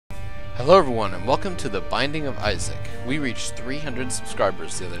Hello everyone and welcome to the Binding of Isaac. We reached 300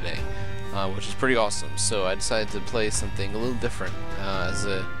 subscribers the other day, which is pretty awesome, so I decided to play something a little different as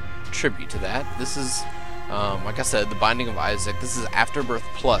a tribute to that. This is, like I said, the Binding of Isaac. This is Afterbirth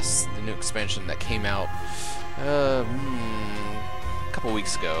Plus, the new expansion that came out a few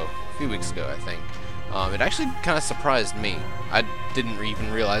weeks ago, I think. It actually kind of surprised me. I didn't even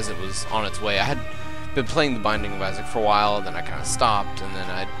realize it was on its way. I had been playing the Binding of Isaac for a while, and then I kind of stopped, and then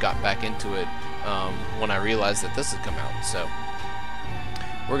I got back into it when I realized that this had come out. So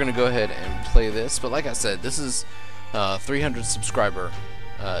we're gonna go ahead and play this. But like I said, this is 300 subscriber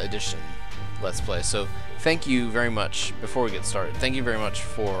edition Let's Play. So thank you very much. Before we get started, thank you very much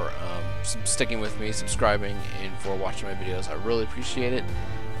for sticking with me, subscribing, and for watching my videos. I really appreciate it.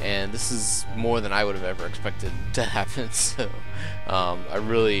 And this is more than I would have ever expected to happen, so I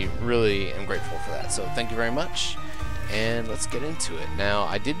really, really am grateful for that. So thank you very much, and let's get into it. Now,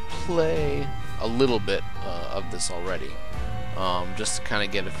 I did play a little bit of this already, just to kind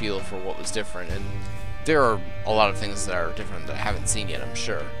of get a feel for what was different, and there are a lot of things that are different that I haven't seen yet, I'm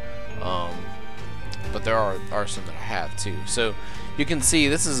sure. But there are some that I have, too. So you can see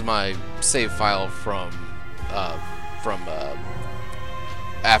this is my save file from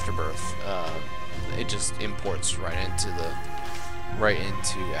Afterbirth. It just imports right into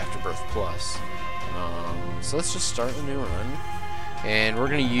Afterbirth Plus. So let's just start a new run, and we're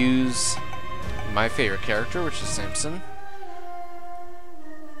gonna use my favorite character, which is Samson.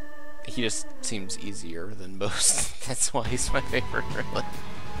 He just seems easier than most. That's why he's my favorite, really.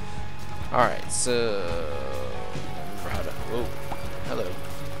 All right, so remember how to. Whoa, hello.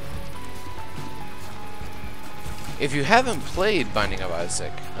 If you haven't played Binding of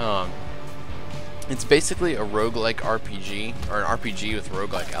Isaac, it's basically a roguelike RPG, or an RPG with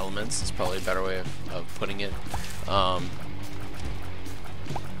roguelike elements. It's probably a better way of putting it.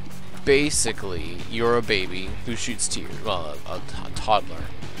 Basically, you're a baby who shoots tears, well, a toddler,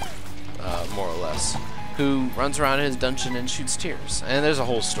 more or less, who runs around in his dungeon and shoots tears. And there's a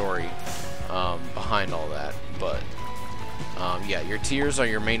whole story behind all that, but yeah, your tears are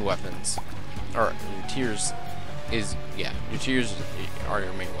your main weapons, or your tears are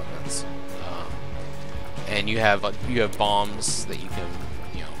your main weapons, and you have bombs that you can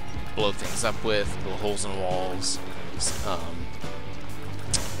blow things up with, blow holes in walls,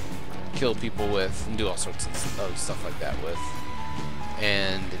 kill people with, and do all sorts of stuff like that with.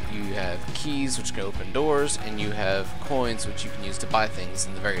 And you have keys which can open doors, and you have coins which you can use to buy things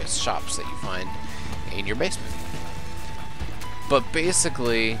in the various shops that you find in your basement. But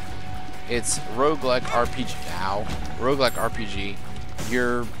basically, it's roguelike RPG. Roguelike RPG.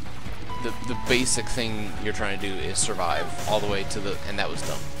 The basic thing you're trying to do is survive all the way to the, and that was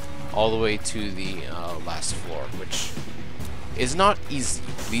dumb, all the way to the last floor, which is not easy.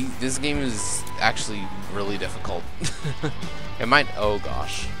 This game is actually really difficult. It might, oh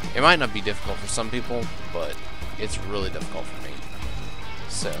gosh, it might not be difficult for some people, but it's really difficult for me.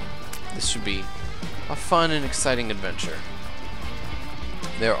 So this should be a fun and exciting adventure.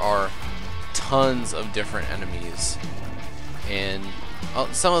 There are tons of different enemies, and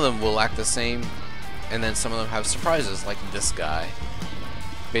some of them will act the same, and then some of them have surprises, like this guy.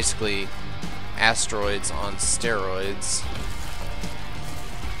 Basically, asteroids on steroids.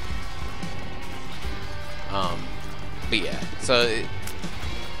 But yeah, so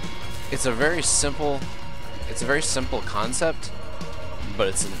it's a very simple concept, but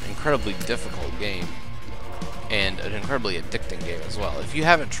it's an incredibly difficult game. And an incredibly addicting game as well. If you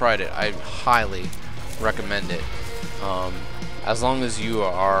haven't tried it, I highly recommend it. As long as you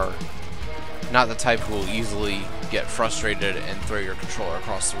are not the type who will easily get frustrated and throw your controller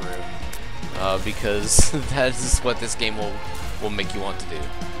across the room, because that is what this game will make you want to do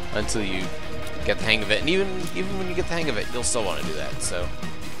until you get the hang of it. And even when you get the hang of it, you'll still want to do that. So,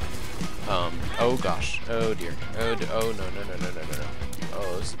 oh gosh, oh dear, oh no.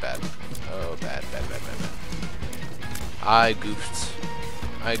 Oh, this is bad. Oh, bad. I goofed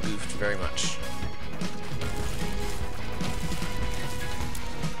very much.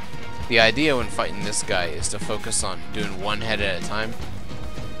 The idea when fighting this guy is to focus on doing one head at a time,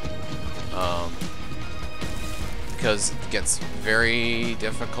 because it gets very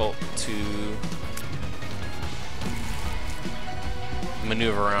difficult to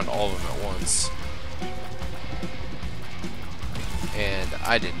maneuver around all of them at once. And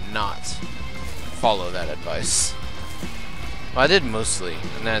I did not follow that advice. Well, I did mostly,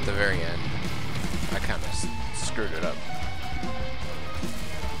 and then at the very end, I kind of screwed it up.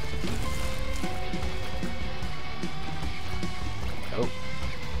 Oh.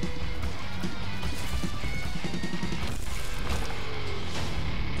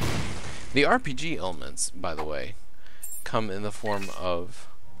 The RPG elements, by the way, come in the form of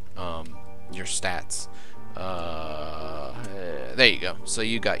your stats. There you go. So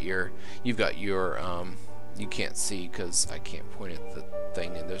you've got your you can't see because I can't point at the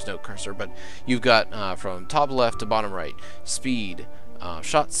thing and there's no cursor, but you've got from top left to bottom right, speed,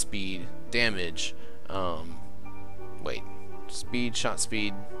 shot speed, damage, wait, speed, shot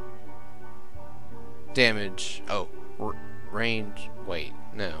speed, damage, oh, range, wait,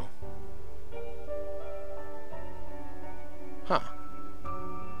 no. Huh.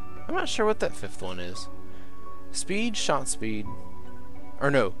 I'm not sure what that fifth one is. Speed, shot speed,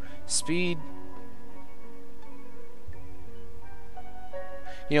 or no, speed.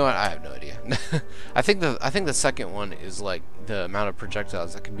 You know what? I have no idea. I think the second one is like the amount of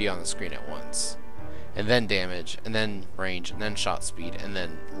projectiles that can be on the screen at once, and then damage, and then range, and then shot speed, and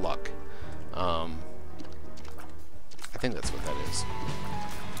then luck. I think that's what that is.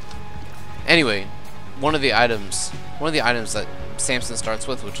 Anyway, one of the items that Samson starts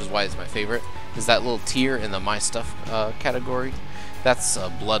with, which is why it's my favorite, is that little tier in the My Stuff category. That's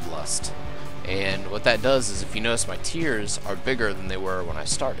Bloodlust. And what that does is, if you notice, my tiers are bigger than they were when I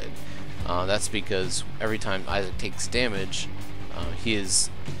started. That's because every time Isaac takes damage,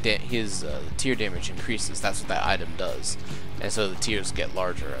 his tier damage increases. That's what that item does. And so the tiers get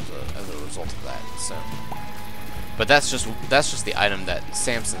larger as a result of that. So, but that's just the item that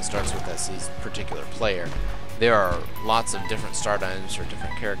Samson starts with as his particular player. There are lots of different start items for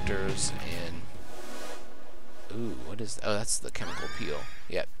different characters, and ooh, what is that? Oh, that's the chemical peel.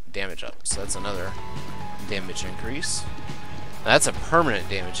 Yep, damage up. So that's another damage increase. Now, that's a permanent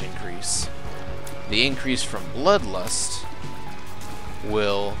damage increase. The increase from Bloodlust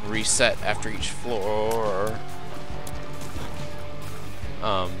will reset after each floor.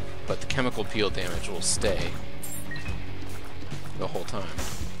 But the chemical peel damage will stay the whole time.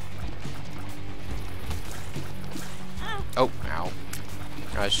 Oh, ow.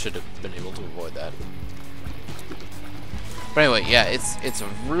 I should have been able to avoid that. But anyway, yeah, it's a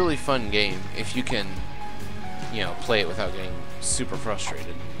really fun game if you can, you know, play it without getting super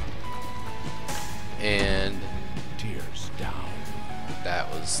frustrated. And tears down.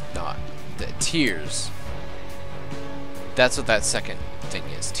 That was not the tears. That's what that second thing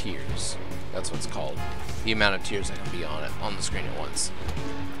is, tears. That's what it's called. The amount of tears that can be on the screen at once.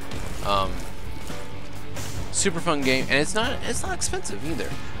 Super fun game, and it's not expensive either.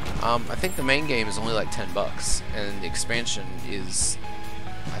 I think the main game is only like $10, and the expansion is,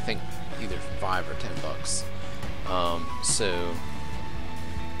 I think, either $5 or $10. So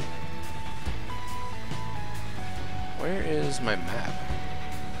where is my map?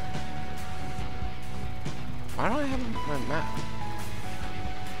 Why don't I have my map?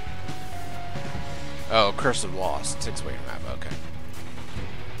 Oh, Curse of Lost takes away your map. Okay.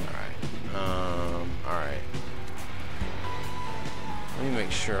 Alright. Let me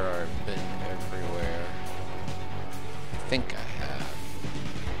make sure I've been everywhere. I think I have.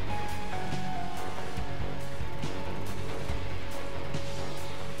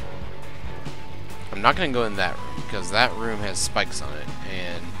 I'm not going to go in that room, because that room has spikes on it,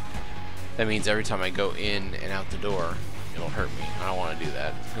 and that means every time I go in and out the door, it'll hurt me. I don't want to do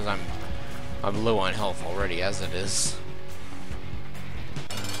that, because I'm low on health already as it is.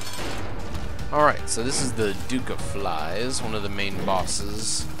 Alright, so this is the Duke of Flies, one of the main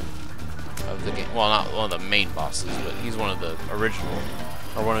bosses of the game. Well, not one of the main bosses, but he's one of the original,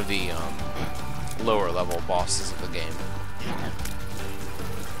 or one of the lower level bosses of the game.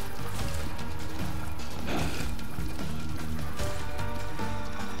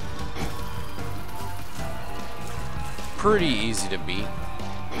 Pretty easy to beat.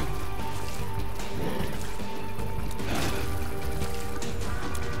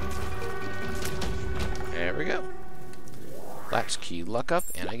 There we go. Latchkey luck up,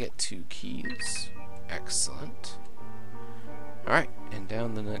 and I get 2 keys. Excellent. Alright, and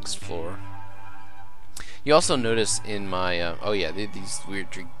down the next floor. You also notice in my, oh yeah, these weird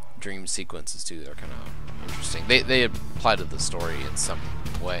dream sequences too, they're kind of interesting. They apply to the story in some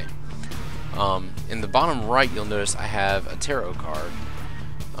way. In the bottom right, you'll notice I have a tarot card.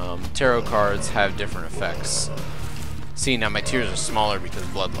 Tarot cards have different effects. See, now my tiers are smaller because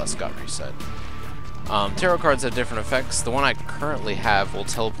Bloodlust got reset. Tarot cards have different effects. The one I currently have will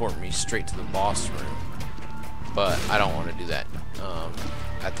teleport me straight to the boss room, but I don't want to do that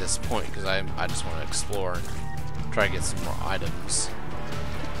at this point, because I just want to explore and try to get some more items.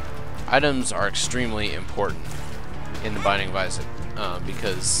 Items are extremely important in the Binding of Isaac,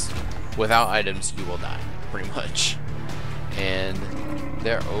 because without items you will die, pretty much. And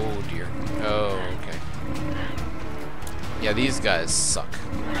there, oh dear, oh okay. Yeah, these guys suck.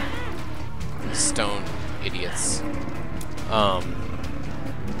 stone idiots.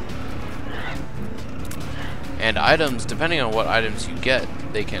 And items, depending on what items you get,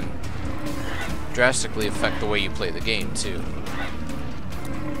 they can drastically affect the way you play the game too.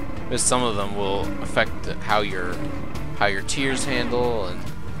 Because some of them will affect how your tiers handle, and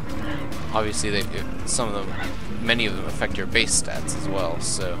obviously many of them affect your base stats as well.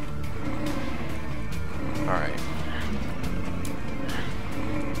 So, all right.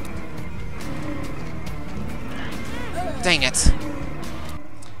 Dang it!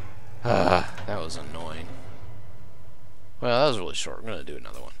 That was annoying. Well, that was really short. I'm gonna do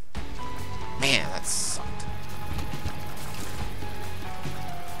another one. Man, that sucked.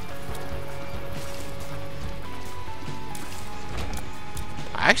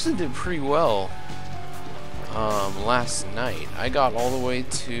 I actually did pretty well last night. I got all the way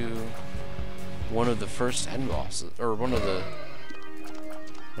to one of the first end bosses, or one of the...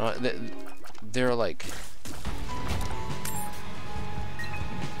 they're like...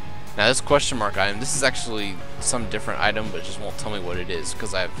 Now this question mark item, this is actually some different item, but it just won't tell me what it is,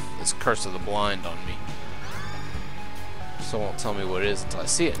 because I have this Curse of the Blind on me. So it won't tell me what it is until I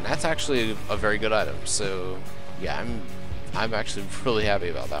see it, and that's actually a very good item. So yeah, I'm actually really happy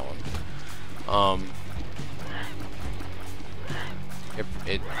about that one.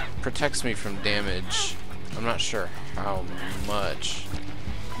 It protects me from damage. I'm not sure how much,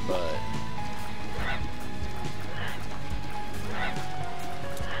 but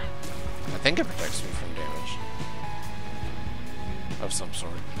I think it protects me from damage of some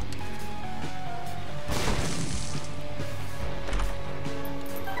sort.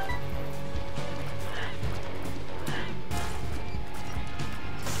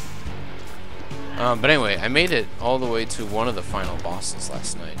 But anyway, I made it all the way to one of the final bosses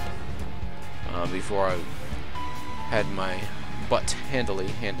last night. Before I had my butt handily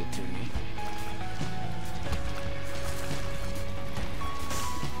handed to me.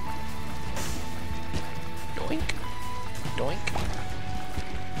 Doink. Doink.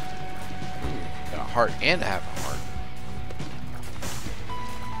 Ooh, got a heart and a half a heart.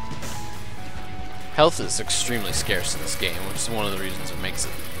 Health is extremely scarce in this game, which is one of the reasons it makes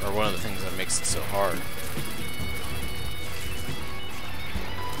it, or one of the things that makes it so hard.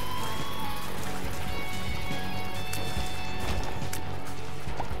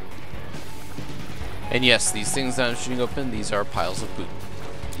 And yes, these things that I'm shooting open, these are piles of poop.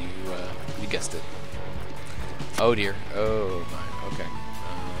 You guessed it. Oh dear. Oh my. Okay.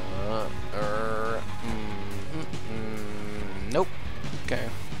 Nope. Okay.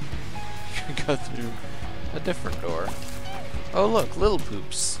 Go through a different door. Oh look, little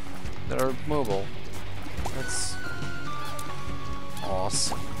poops that are mobile. That's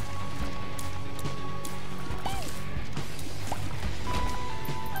awesome.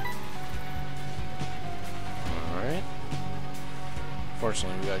 Alright.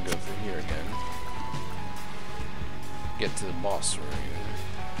 Fortunately, we gotta go through here again. Get to the boss room.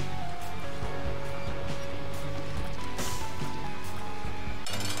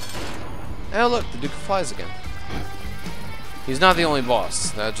 Oh look, the Duke of Flies again. He's not the only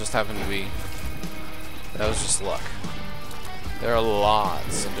boss. That just happened to be... That was just luck. There are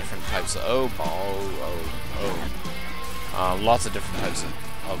lots of different types of... lots of different types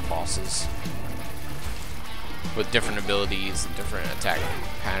of bosses. With different abilities and different attack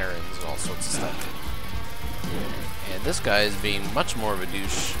patterns and all sorts of stuff. And this guy is being much more of a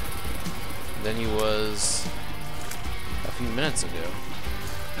douche than he was a few minutes ago.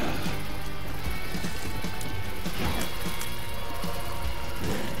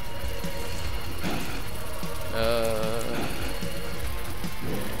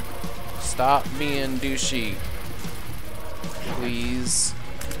 Stop being douchey, please.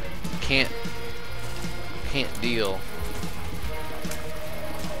 Can't deal.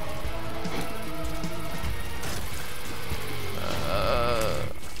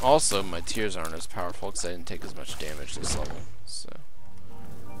 Also, my tears aren't as powerful because I didn't take as much damage this level. So,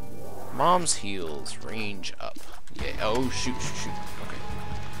 Mom's heals range up. Yeah. Oh shoot! Okay,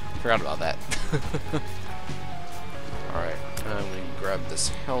 forgot about that. All right, I'm gonna grab this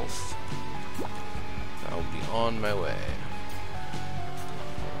health. I'll be on my way.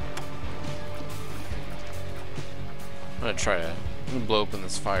 I'm gonna blow open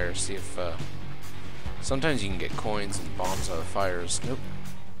this fire, see if, sometimes you can get coins and bombs out of fires. Nope.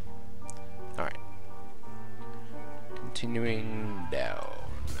 Alright. Continuing down.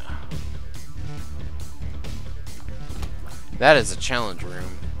 That is a challenge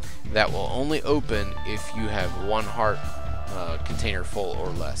room that will only open if you have one heart container full or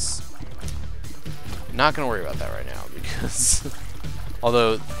less. Not gonna worry about that right now because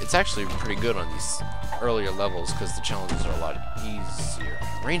Although, it's actually pretty good on these earlier levels because the challenges are a lot easier.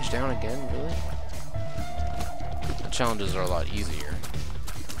 Range down again? Really? The challenges are a lot easier.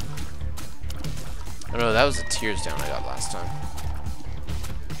 Oh no, that was the tears down I got last time.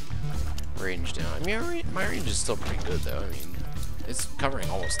 Range down. I mean, my range is still pretty good though. I mean, it's covering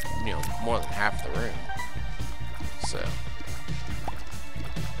almost, you know, more than half the room. So.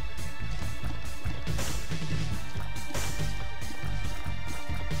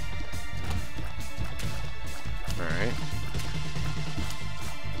 Alright.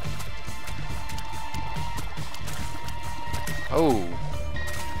 Oh.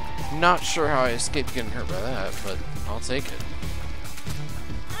 Not sure how I escaped getting hurt by that, but I'll take it.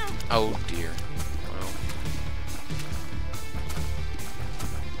 Oh dear. Well.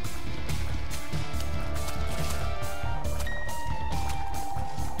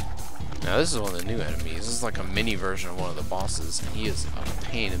 Now this is one of the new enemies. This is like a mini version of one of the bosses, and he is a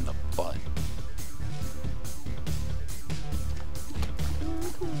pain in the butt.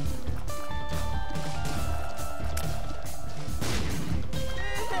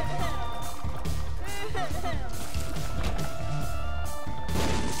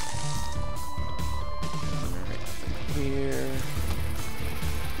 Here.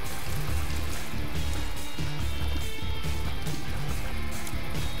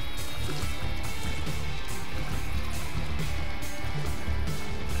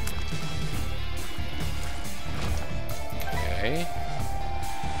 Okay.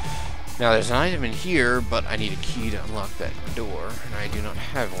 Now there's an item in here, but I need a key to unlock that door, and I do not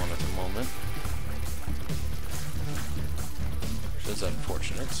have one at the moment. Which is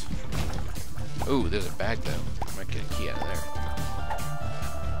unfortunate. Ooh, there's a bag though. Might get a key out of there.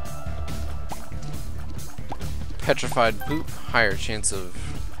 Petrified poop, higher chance of,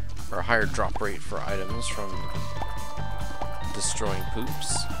 or higher drop rate for items from destroying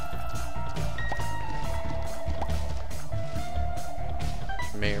poops.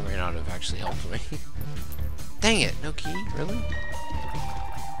 May or may not have actually helped me. Dang it, no key? Really?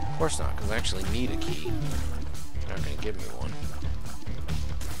 Of course not, because I actually need a key. They're not going to give me one.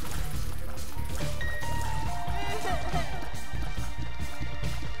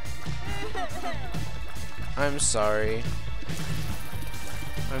 I'm sorry.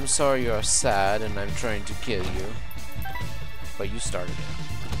 I'm sorry you are sad and I'm trying to kill you. But you started it.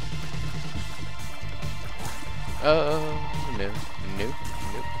 Oh, no. Nope.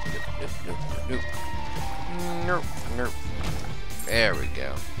 Nope. Nope. Nope. Nope. Nope. Nope. Nope. There we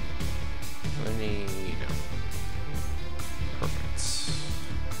go. Let me, Perfect.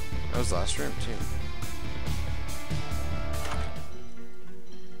 That was the last room, too.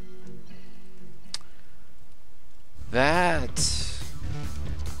 That...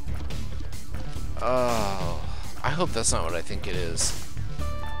 Oh... I hope that's not what I think it is.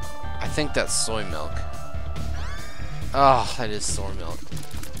 I think that's soy milk. Oh, that is soy milk.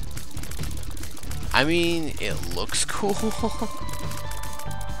 I mean, it looks cool.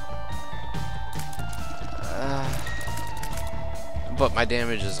 But my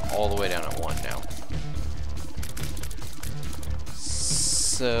damage is all the way down at 1 now.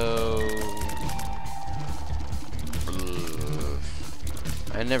 So...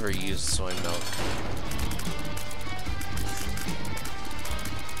 I never used soy milk.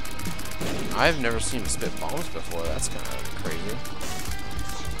 I've never seen him spit bombs before. That's kind of crazy.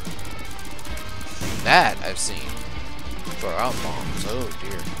 That I've seen. Throw out bombs. Oh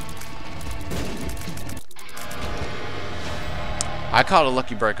dear. I caught a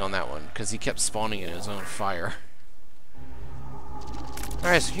lucky break on that one because he kept spawning in his own fire.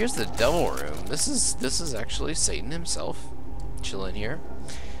 Alright, so here's the devil room. This is actually Satan himself chilling here.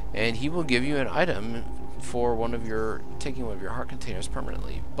 And he will give you an item for taking one of your heart containers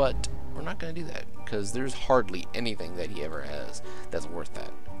permanently. But we're not going to do that because there's hardly anything that he ever has that's worth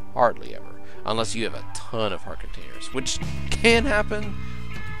that. Hardly ever. Unless you have a ton of heart containers, which can happen,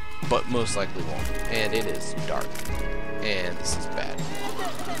 but most likely won't. And it is dark. And this is bad.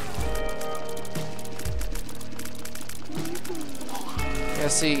 Yeah,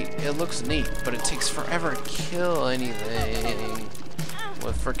 see, it looks neat, but it takes forever to kill anything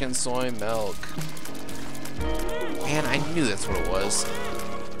with frickin' soy milk. Man, I knew that's what it was.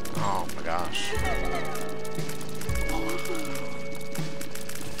 Oh my gosh.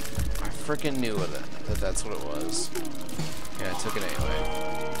 I frickin' knew that that's what it was. Yeah, I took it anyway.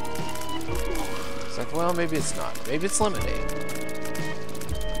 It's like, well, maybe it's not. Maybe it's lemonade.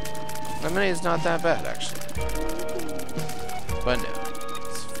 Lemonade's not that bad, actually. But no.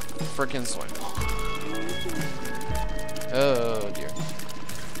 It's frickin' soy milk. Oh, dear.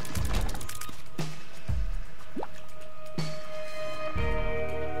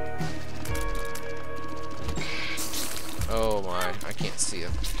 Okay, I can't see a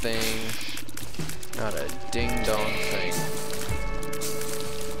thing. Not a ding-dong thing.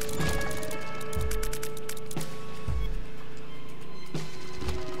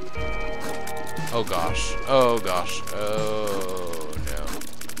 Oh gosh. Oh gosh. Oh no.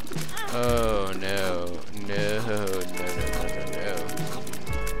 Oh no. No, no, no, no, no, no.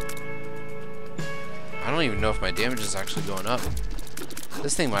 I don't even know if my damage is actually going up.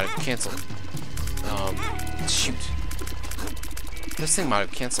 This thing might have canceled. Shoot. This thing might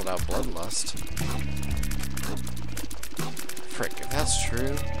have canceled out Bloodlust. Frick, if that's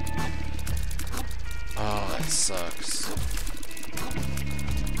true. Oh, that sucks.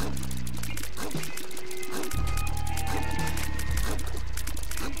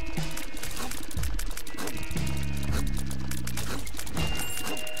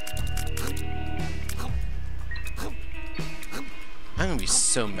 I'm gonna be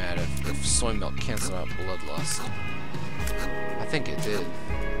so mad if soy milk canceled out Bloodlust. I think it did.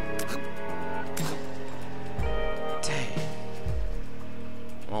 Dang.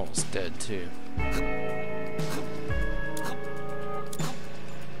 I'm almost dead too.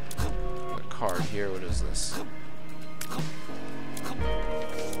 A card here, what is this?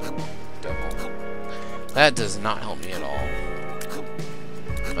 Devil. That does not help me at all.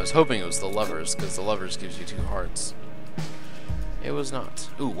 I was hoping it was the lovers, because the lovers gives you 2 hearts. It was not.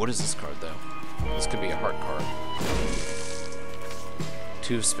 Ooh, what is this card though? This could be a heart card.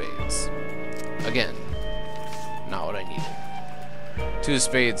 2 of spades. Again, not what I needed. 2 of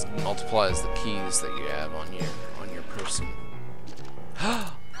spades multiplies the keys that you have on your person.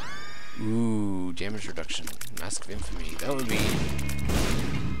 Ooh, damage reduction. Mask of Infamy. That would be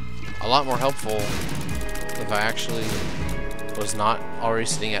a lot more helpful if I actually was not already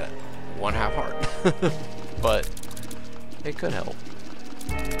sitting at 1/2 heart. But it could help.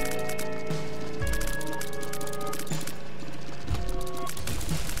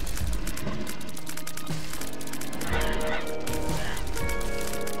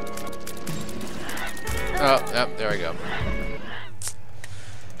 Oh, yep, there we go.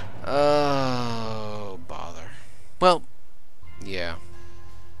 Oh, bother. Well, yeah.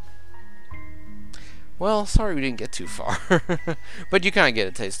 Well, sorry we didn't get too far. But you kind of get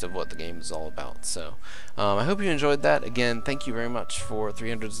a taste of what the game is all about. So, I hope you enjoyed that. Again, thank you very much for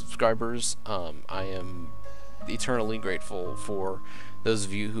 300 subscribers. I am eternally grateful for those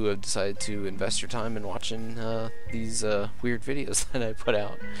of you who have decided to invest your time in watching these weird videos that I put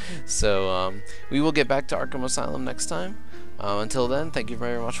out. So, we will get back to Arkham Asylum next time. Until then, thank you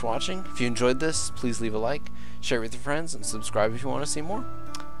very much for watching. If you enjoyed this, please leave a like, share it with your friends, and subscribe if you want to see more.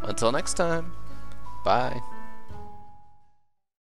 Until next time. Bye.